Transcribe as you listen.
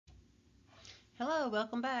Hello,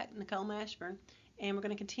 welcome back. Nicole Mashburn, and we're going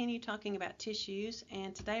to continue talking about tissues,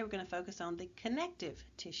 and today we're going to focus on the connective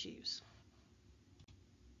tissues.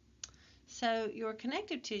 So your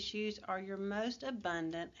connective tissues are your most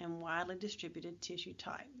abundant and widely distributed tissue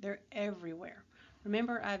type. They're everywhere.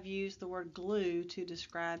 Remember, I've used the word glue to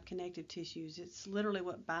describe connective tissues. It's literally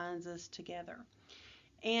what binds us together.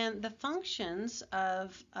 And the functions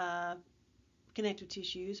of connective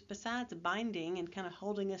tissues, besides binding and kind of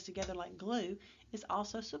holding us together like glue, is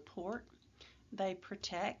also support. They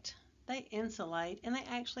protect, they insulate, and they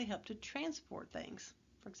actually help to transport things.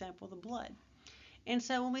 For example, the blood. And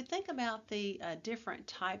so when we think about the different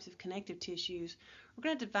types of connective tissues, we're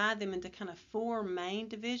going to divide them into kind of four main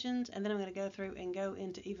divisions, and then I'm going to go through and go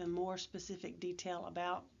into even more specific detail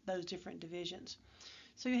about those different divisions.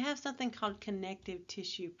 So you have something called connective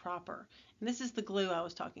tissue proper. And this is the glue I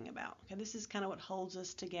was talking about. Okay, this is kind of what holds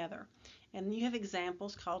us together. And you have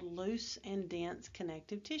examples called loose and dense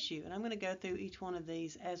connective tissue. And I'm going to go through each one of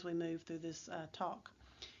these as we move through this talk.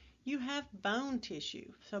 You have bone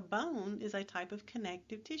tissue. So bone is a type of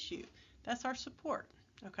connective tissue. That's our support.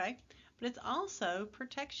 Okay, but it's also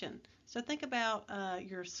protection. So think about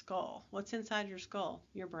your skull. What's inside your skull?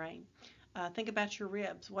 Your brain. Think about your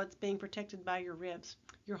ribs. What's being protected by your ribs?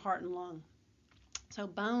 Your heart and lung. So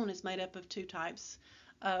bone is made up of two types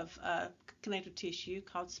of connective tissue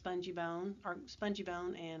called spongy bone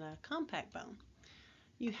and compact bone.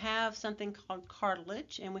 You have something called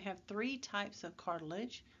cartilage, and we have three types of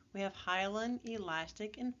cartilage. We have hyaline,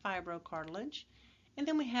 elastic, and fibrocartilage. And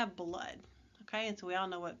then we have blood. Okay, and so we all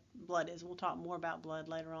know what blood is. We'll talk more about blood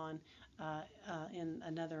later on in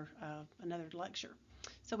another lecture.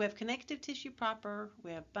 So we have connective tissue proper,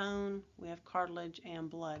 we have bone, we have cartilage, and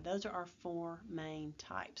blood. Those are our four main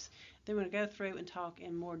types. Then we're going to go through and talk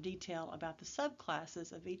in more detail about the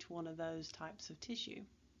subclasses of each one of those types of tissue.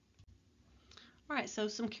 All right, so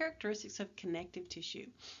some characteristics of connective tissue.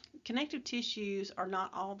 Connective tissues are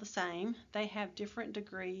not all the same. They have different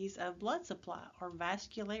degrees of blood supply or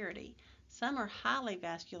vascularity. Some are highly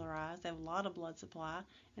vascularized, they have a lot of blood supply,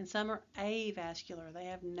 and some are avascular, they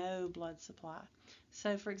have no blood supply.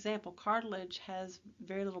 So for example, cartilage has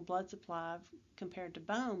very little blood supply compared to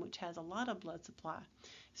bone, which has a lot of blood supply.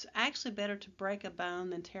 It's actually better to break a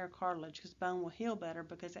bone than tear cartilage because bone will heal better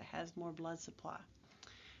because it has more blood supply.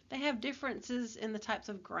 They have differences in the types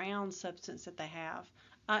of ground substance that they have.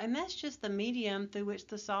 And that's just the medium through which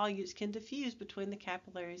the solutes can diffuse between the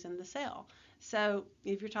capillaries and the cell. So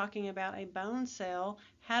if you're talking about a bone cell,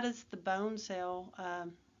 how does the bone cell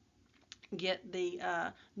get the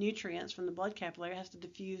nutrients from the blood capillary? It has to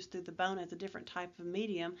diffuse through the bone as a different type of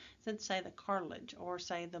medium than, say, the cartilage or,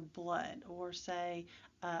 say, the blood or, say,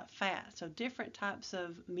 fat. So different types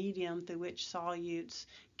of medium through which solutes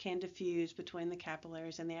can diffuse between the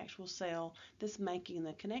capillaries and the actual cell that's making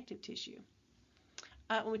the connective tissue.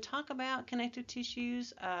 When we talk about connective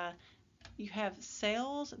tissues, you have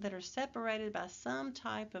cells that are separated by some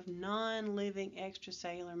type of non-living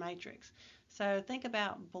extracellular matrix. So think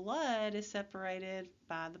about blood is separated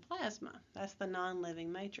by the plasma. That's the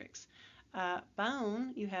non-living matrix.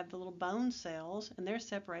 Bone, you have the little bone cells, and they're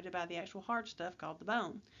separated by the actual hard stuff called the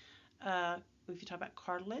bone. If you talk about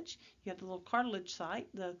cartilage, you have the little cartilage site,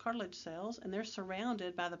 the cartilage cells, and they're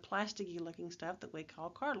surrounded by the plasticky looking stuff that we call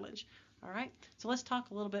cartilage. All right, so let's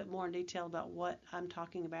talk a little bit more in detail about what I'm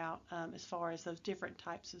talking about as far as those different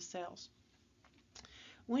types of cells.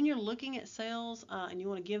 When you're looking at cells and you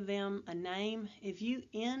want to give them a name, if you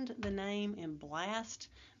end the name in blast,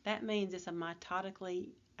 that means it's a mitotically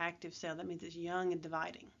active cell. That means it's young and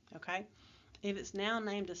dividing. Okay, if it's now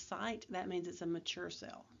named a site, that means it's a mature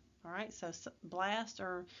cell. All right, so blasts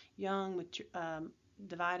are young, mature,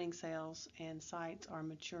 dividing cells, and sites are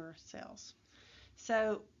mature cells.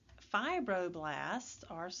 So fibroblasts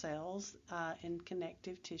are cells in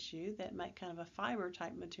connective tissue that make kind of a fiber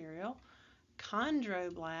type material.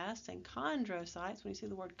 Chondroblasts and chondrocytes, when you see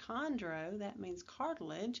the word chondro, that means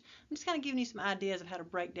cartilage. I'm just kind of giving you some ideas of how to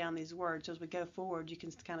break down these words. So as we go forward, you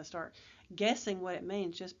can kind of start guessing what it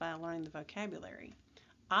means just by learning the vocabulary.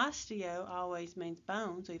 Osteo always means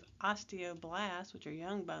bone, so you have osteoblasts, which are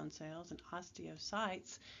young bone cells, and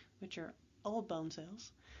osteocytes, which are old bone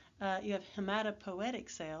cells. You have hematopoietic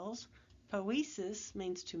cells. Poiesis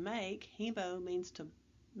means to make. Hemo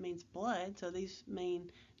means blood, so these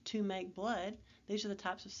mean to make blood. These are the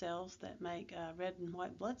types of cells that make red and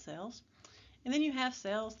white blood cells. And then you have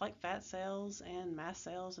cells like fat cells and mast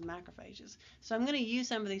cells and macrophages. So I'm going to use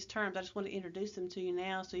some of these terms. I just want to introduce them to you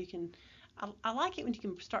now so you can, I like it when you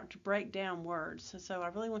can start to break down words. So I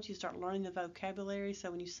really want you to start learning the vocabulary. So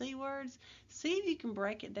when you see words, see if you can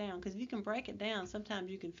break it down. Because if you can break it down, sometimes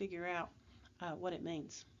you can figure out what it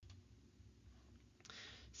means.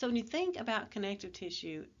 So when you think about connective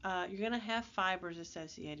tissue, you're going to have fibers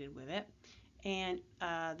associated with it. And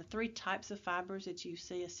the three types of fibers that you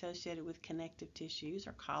see associated with connective tissues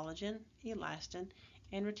are collagen, elastin,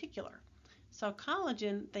 and reticular. So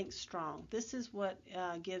collagen, think strong. This is what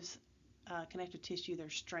gives connective tissue their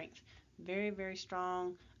strength. Very, very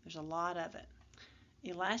strong. There's a lot of it.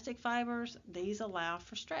 Elastic fibers, these allow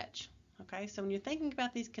for stretch. Okay, so when you're thinking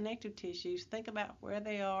about these connective tissues, think about where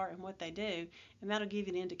they are and what they do, and that'll give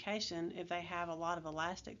you an indication if they have a lot of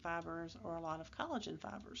elastic fibers or a lot of collagen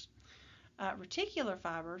fibers. Reticular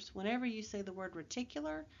fibers, whenever you see the word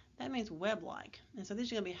reticular, that means web-like. And so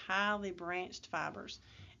these are going to be highly branched fibers.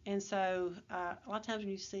 And so a lot of times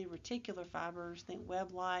when you see reticular fibers, think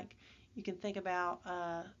web-like. You can think about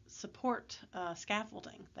support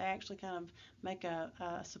scaffolding. They actually kind of make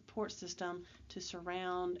a support system to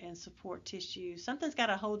surround and support tissues. Something's got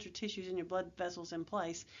to hold your tissues and your blood vessels in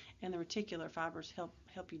place, and the reticular fibers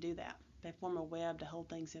help you do that. They form a web to hold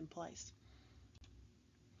things in place.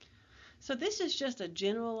 So this is just a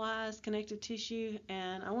generalized connective tissue,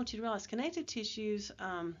 and I want you to realize connective tissues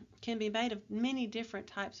can be made of many different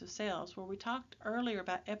types of cells. Where we talked earlier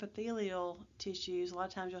about epithelial tissues, a lot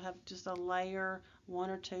of times you'll have just a layer,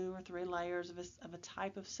 1 or 2 or 3 layers of a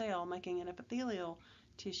type of cell making an epithelial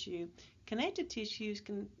tissue. Connective tissues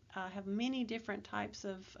can have many different types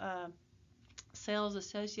of cells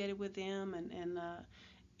associated with them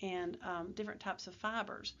and different types of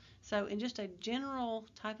fibers. So in just a general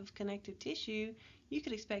type of connective tissue, you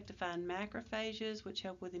could expect to find macrophages, which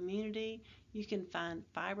help with immunity. You can find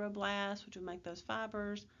fibroblasts, which will make those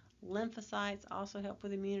fibers. Lymphocytes also help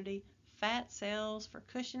with immunity. Fat cells for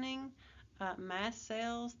cushioning. Mast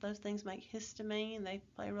cells, those things make histamine. They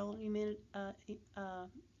play a role in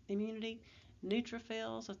immunity.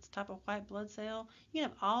 Neutrophils, that's a type of white blood cell. You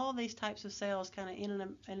have all these types of cells kind of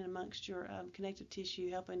in and amongst your connective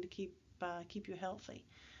tissue, helping to keep you healthy.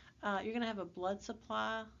 You're going to have a blood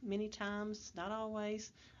supply many times, not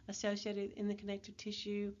always, associated in the connective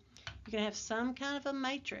tissue. You're going to have some kind of a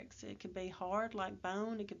matrix. It could be hard like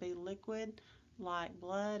bone. It could be liquid like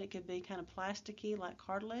blood. It could be kind of plasticky like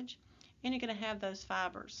cartilage. And you're going to have those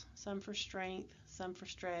fibers, some for strength, some for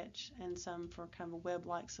stretch, and some for kind of a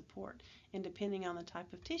web-like support. And depending on the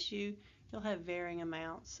type of tissue, you'll have varying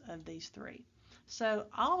amounts of these three. So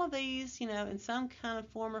all of these, in some kind of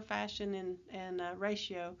form or fashion and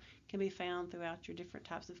ratio can be found throughout your different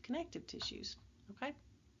types of connective tissues, okay,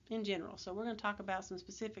 in general. So we're going to talk about some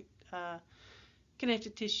specific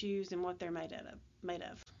connective tissues and what they're made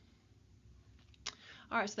of.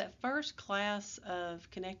 All right, so that first class of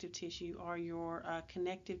connective tissue are your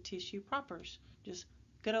connective tissue propers, just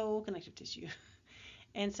good old connective tissue.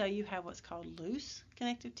 And so you have what's called loose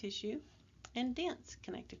connective tissue and dense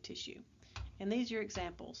connective tissue. And these are your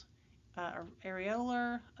examples.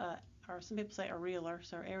 Areolar, or some people say areolar,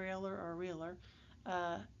 so areolar or areolar.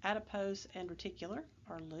 Adipose and reticular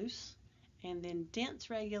are loose. And then dense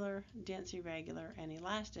regular, dense irregular, and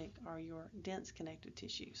elastic are your dense connective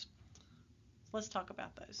tissues. Let's talk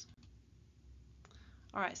about those.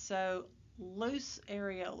 All right, so loose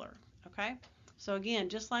areolar, okay? So again,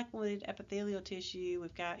 just like with epithelial tissue,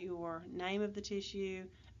 we've got your name of the tissue,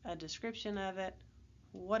 a description of it,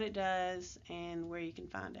 what it does, and where you can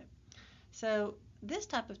find it. So this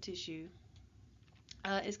type of tissue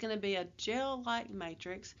is going to be a gel-like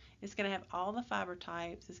matrix. It's going to have all the fiber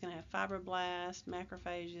types. It's going to have fibroblasts,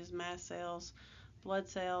 macrophages, mast cells, blood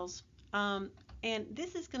cells. And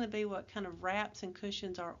this is going to be what kind of wraps and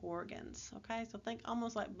cushions our organs, okay? So think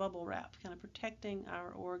almost like bubble wrap, kind of protecting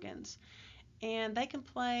our organs. And they can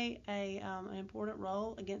play an important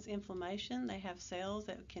role against inflammation. They have cells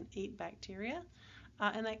that can eat bacteria.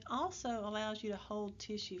 And they also allows you to hold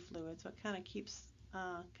tissue fluid, so it kind of keeps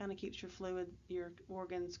your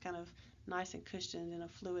organs kind of nice and cushioned in a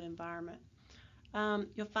fluid environment.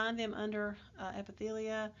 You'll find them under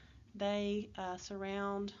epithelia. They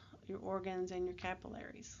surround your organs and your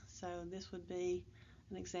capillaries. So this would be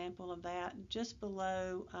an example of that, just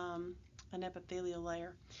below an epithelial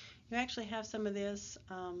layer. You actually have some of this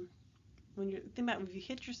when you think about if you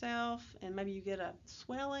hit yourself and maybe you get a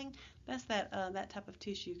swelling. That's that type of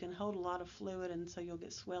tissue can hold a lot of fluid, and so you'll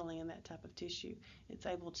get swelling in that type of tissue. It's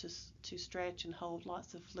able to stretch and hold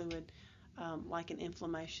lots of fluid, like an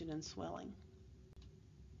inflammation and swelling.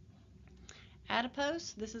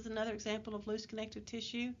 Adipose, this is another example of loose connective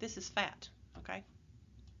tissue. This is fat, okay?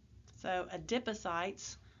 So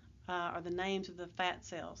adipocytes are the names of the fat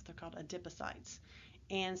cells. They're called adipocytes.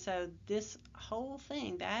 And so this whole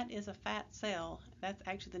thing, that is a fat cell. That's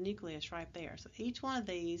actually the nucleus right there. So each one of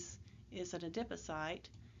these is an adipocyte,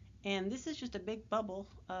 And this is just a big bubble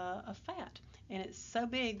of fat, and it's so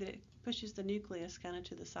big that it pushes the nucleus kind of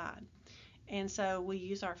to the side. And so we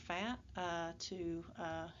use our fat to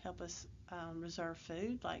help us reserve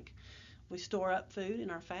food. Like we store up food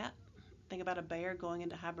in our fat. Think about a bear going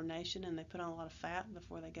into hibernation, and they put on a lot of fat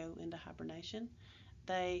before they go into hibernation.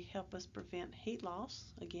 They help us prevent heat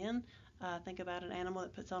loss. Again, think about an animal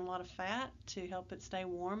that puts on a lot of fat to help it stay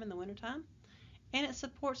warm in the wintertime. And it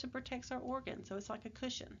supports and protects our organs, so it's like a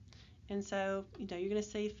cushion. And so, you're going to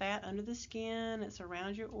see fat under the skin. It's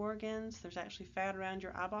around your organs. There's actually fat around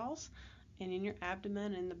your eyeballs and in your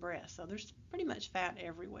abdomen and the breast. So there's pretty much fat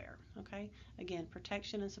everywhere. Okay. Again,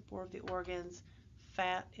 protection and support of the organs.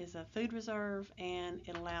 Fat is a food reserve, and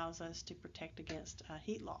it allows us to protect against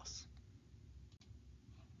heat loss.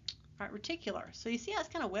 All right, reticular. So you see how it's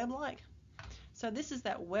kind of web-like? So this is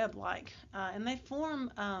that web-like, and they form,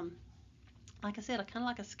 like I said, kind of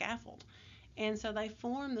like a scaffold. And so they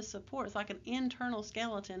form the support. It's like an internal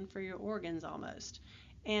skeleton for your organs almost.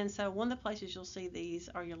 And so one of the places you'll see these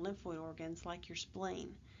are your lymphoid organs, like your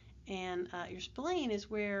spleen. And your spleen is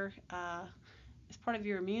where it's part of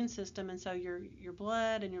your immune system, and so your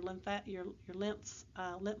blood and your lymph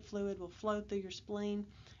fluid will flow through your spleen,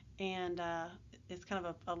 and it's kind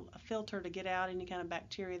of a filter to get out any kind of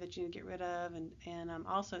bacteria that you need to get rid of, and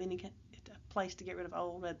also any place to get rid of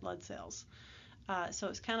old red blood cells. So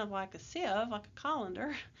it's kind of like a sieve, like a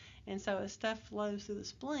colander, and so as stuff flows through the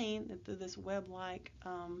spleen and through this web-like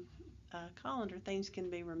colander, things can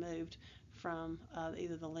be removed from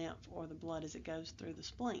either the lymph or the blood as it goes through the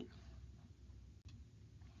spleen.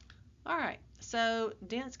 All right, so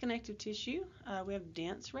dense connective tissue, we have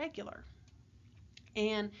dense regular.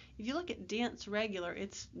 And if you look at dense regular,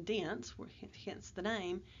 it's dense, hence the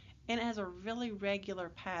name, and it has a really regular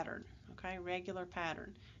pattern, okay, regular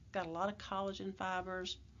pattern. Got a lot of collagen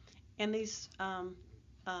fibers, and these fibers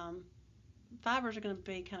are going to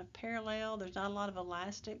be kind of parallel. There's not a lot of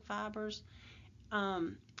elastic fibers,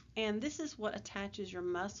 and this is what attaches your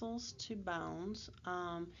muscles to bones.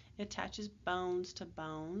 It attaches bones to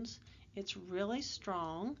bones. It's really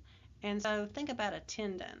strong, and so think about a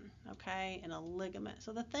tendon, okay, and a ligament.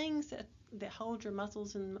 So the things that hold your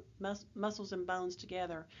muscles and bones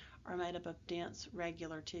together are made up of dense,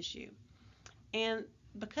 regular tissue. And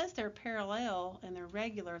because they're parallel and they're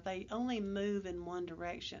regular, they only move in one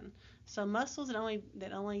direction. So muscles that only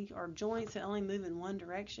or joints that only move in one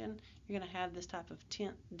direction, you're going to have this type of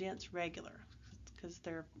dense regular because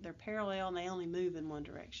they're parallel and they only move in one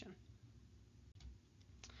direction.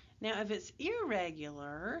 Now, if it's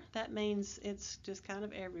irregular, that means it's just kind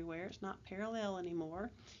of everywhere. It's not parallel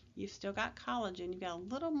anymore. You've still got collagen. You've got a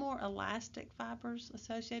little more elastic fibers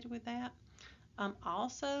associated with that.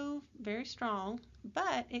 Also very strong,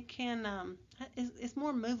 but it can it's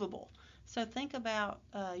more movable. So think about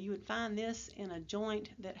you would find this in a joint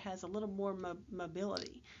that has a little more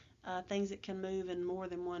mobility, things that can move in more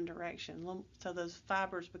than one direction. So those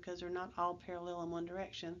fibers, because they're not all parallel in one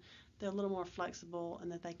direction, they're a little more flexible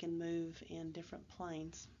and that they can move in different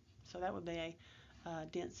planes. So that would be a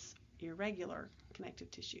dense irregular connective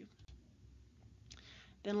tissue.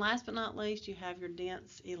 Then last but not least, you have your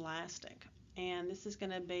dense elastic. And this is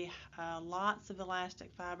going to be lots of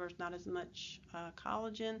elastic fibers, not as much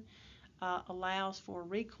collagen, allows for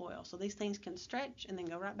recoil. So these things can stretch and then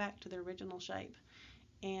go right back to their original shape.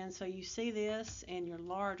 And so you see this in your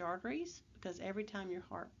large arteries, because every time your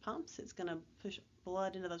heart pumps, it's going to push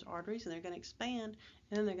blood into those arteries, and they're going to expand,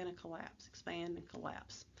 and then they're going to collapse, expand and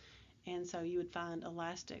collapse. And so you would find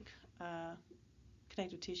elastic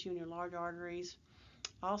connective tissue in your large arteries.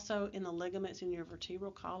 Also in the ligaments in your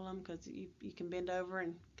vertebral column, because you can bend over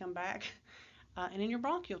and come back, and in your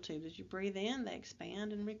bronchial tubes, as you breathe in, they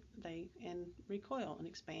expand and recoil, and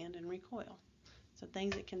expand and recoil. So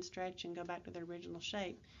things that can stretch and go back to their original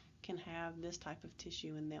shape can have this type of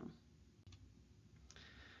tissue in them.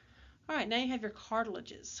 All right, now you have your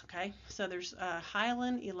cartilages. Okay, so there's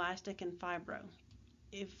hyaline, elastic, and fibro.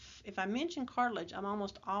 If I mention cartilage, I'm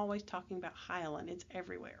almost always talking about hyaline. It's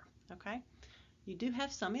everywhere. Okay. You do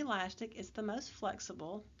have some elastic, it's the most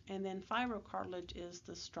flexible, and then fibrocartilage is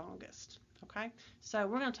the strongest. Okay, so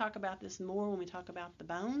we're going to talk about this more when we talk about the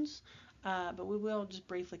bones, but we will just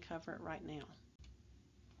briefly cover it right now.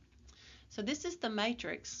 So this is the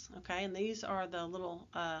matrix, okay, and these are the little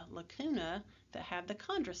lacuna that have the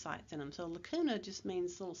chondrocytes in them. So lacuna just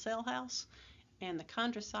means little cell house, and the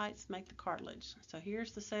chondrocytes make the cartilage. So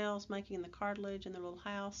here's the cells making the cartilage in the little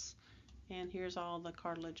house, and here's all the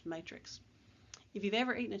cartilage matrix. If you've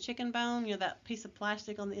ever eaten a chicken bone, you know that piece of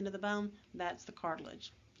plastic on the end of the bone, that's the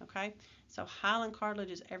cartilage, okay? So hyaline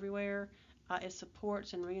cartilage is everywhere. It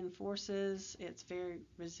supports and reinforces. It's very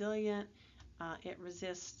resilient. It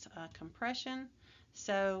resists compression.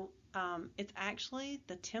 So it's actually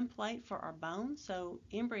the template for our bones. So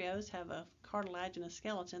embryos have a cartilaginous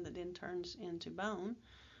skeleton that then turns into bone.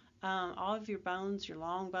 All of your bones, your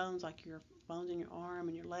long bones, like your bones in your arm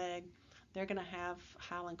and your leg, they're going to have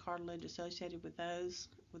hyaline cartilage associated with those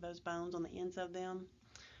bones on the ends of them.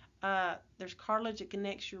 There's cartilage that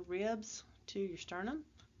connects your ribs to your sternum.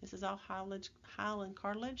 This is all hyaline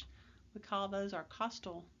cartilage. We call those our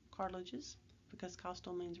costal cartilages because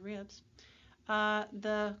costal means ribs.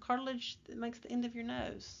 The cartilage that makes the end of your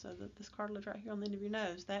nose, so that this cartilage right here on the end of your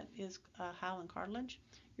nose, that is hyaline cartilage.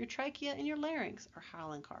 Your trachea and your larynx are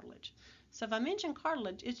hyaline cartilage. So if I mention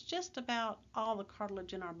cartilage, it's just about all the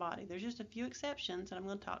cartilage in our body. There's just a few exceptions, and I'm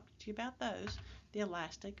going to talk to you about those, the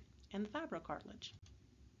elastic and the fibrocartilage.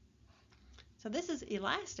 So this is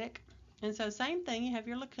elastic, and so same thing, you have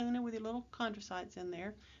your lacuna with your little chondrocytes in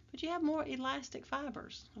there, but you have more elastic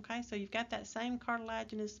fibers, okay? So you've got that same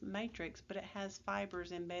cartilaginous matrix, but it has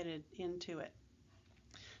fibers embedded into it.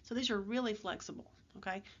 So these are really flexible,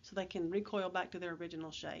 okay? So they can recoil back to their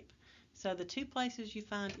original shape. So the two places you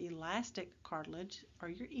find elastic cartilage are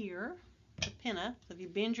your ear, the pinna, so if you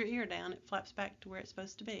bend your ear down, it flaps back to where it's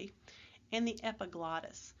supposed to be, and the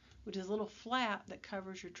epiglottis, which is a little flap that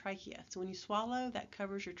covers your trachea. So when you swallow, that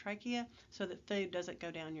covers your trachea so that food doesn't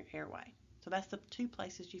go down your airway. So that's the two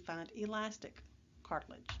places you find elastic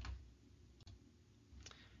cartilage.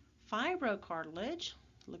 Fibrocartilage,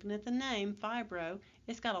 looking at the name, fibro,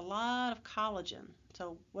 it's got a lot of collagen.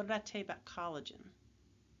 So what did I tell you about collagen?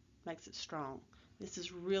 Makes it strong. This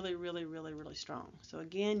is really, really, really, really strong. So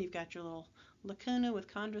again, you've got your little lacuna with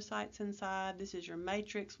chondrocytes inside. This is your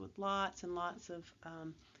matrix with lots and lots of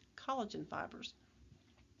collagen fibers.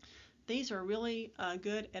 These are really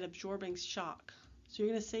good at absorbing shock. So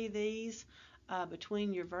you're going to see these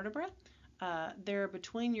between your vertebrae. They're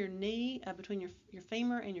between your knee, between your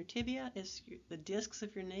femur and your tibia is the discs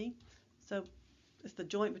of your knee. So it's the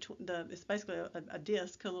joint between it's basically a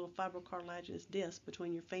disc, a little fibrocartilaginous disc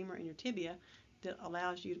between your femur and your tibia that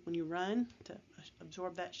allows you, when you run, to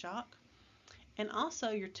absorb that shock. And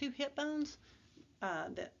also your two hip bones,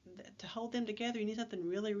 to hold them together, you need something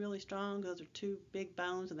really, really strong. Those are two big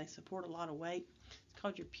bones and they support a lot of weight. It's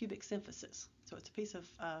called your pubic symphysis. So it's a piece of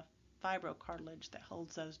fibrocartilage that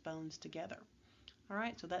holds those bones together. All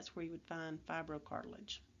right, so that's where you would find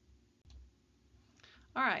fibrocartilage.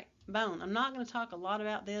 All right, bone. I'm not going to talk a lot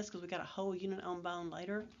about this because we got a whole unit on bone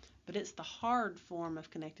later, but it's the hard form of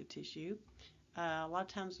connective tissue. A lot of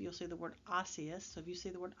times you'll see the word osseous. So if you see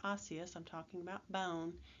the word osseous, I'm talking about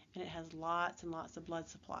bone, and it has lots and lots of blood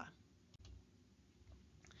supply.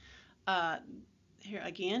 Here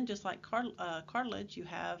again, just like cartilage, you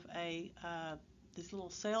have these little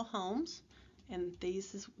cell homes, and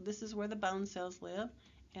this is where the bone cells live,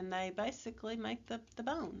 and they basically make the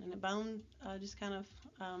bone, and the bone just kind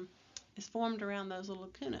of is formed around those little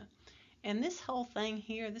lacuna. And this whole thing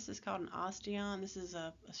here, this is called an osteon. This is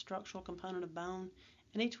a structural component of bone,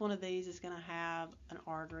 and each one of these is going to have an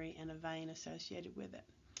artery and a vein associated with it.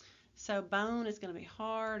 So bone is going to be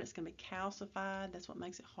hard, it's going to be calcified, that's what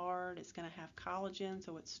makes it hard. It's going to have collagen,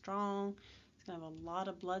 so it's strong. It's going to have a lot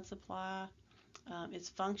of blood supply. Its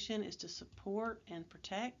function is to support and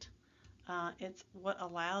protect. It's what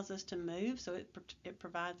allows us to move, so it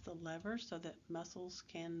provides the levers so that muscles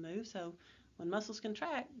can move. So when muscles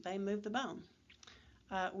contract, they move the bone.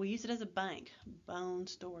 We use it as a bank. Bone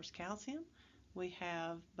stores calcium. We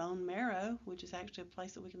have bone marrow, which is actually a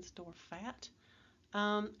place that we can store fat.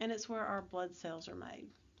 And it's where our blood cells are made.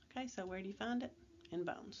 Okay, so where do you find it? In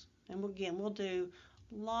bones. And we'll do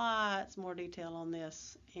lots more detail on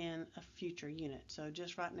this in a future unit. So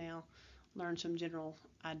just right now, learn some general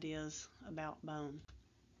ideas about bone.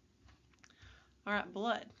 All right,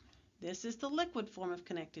 blood. This is the liquid form of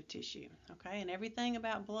connective tissue. Okay, and everything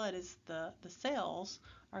about blood is the cells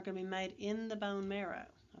are going to be made in the bone marrow.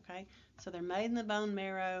 Okay, so they're made in the bone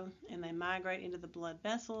marrow and they migrate into the blood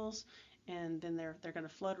vessels, and then they're going to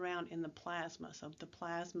float around in the plasma. So the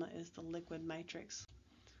plasma is the liquid matrix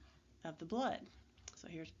of the blood. So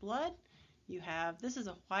here's blood. You have, this is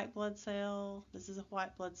a white blood cell, this is a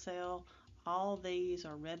white blood cell, all these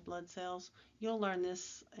are red blood cells. You'll learn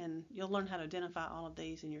this, and you'll learn how to identify all of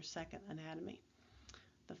these in your second anatomy.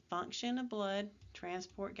 The function of blood: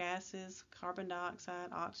 transport gases, carbon dioxide,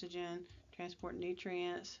 oxygen, transport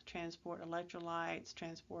nutrients, transport electrolytes,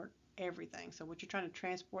 transport everything. So what you're trying to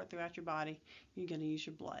transport throughout your body, you're going to use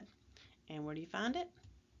your blood. And where do you find it?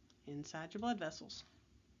 Inside your blood vessels.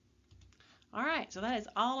 All right, so that is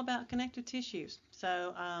all about connective tissues.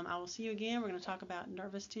 So I will see you again. We're going to talk about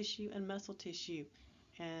nervous tissue and muscle tissue.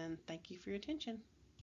 And thank you for your attention.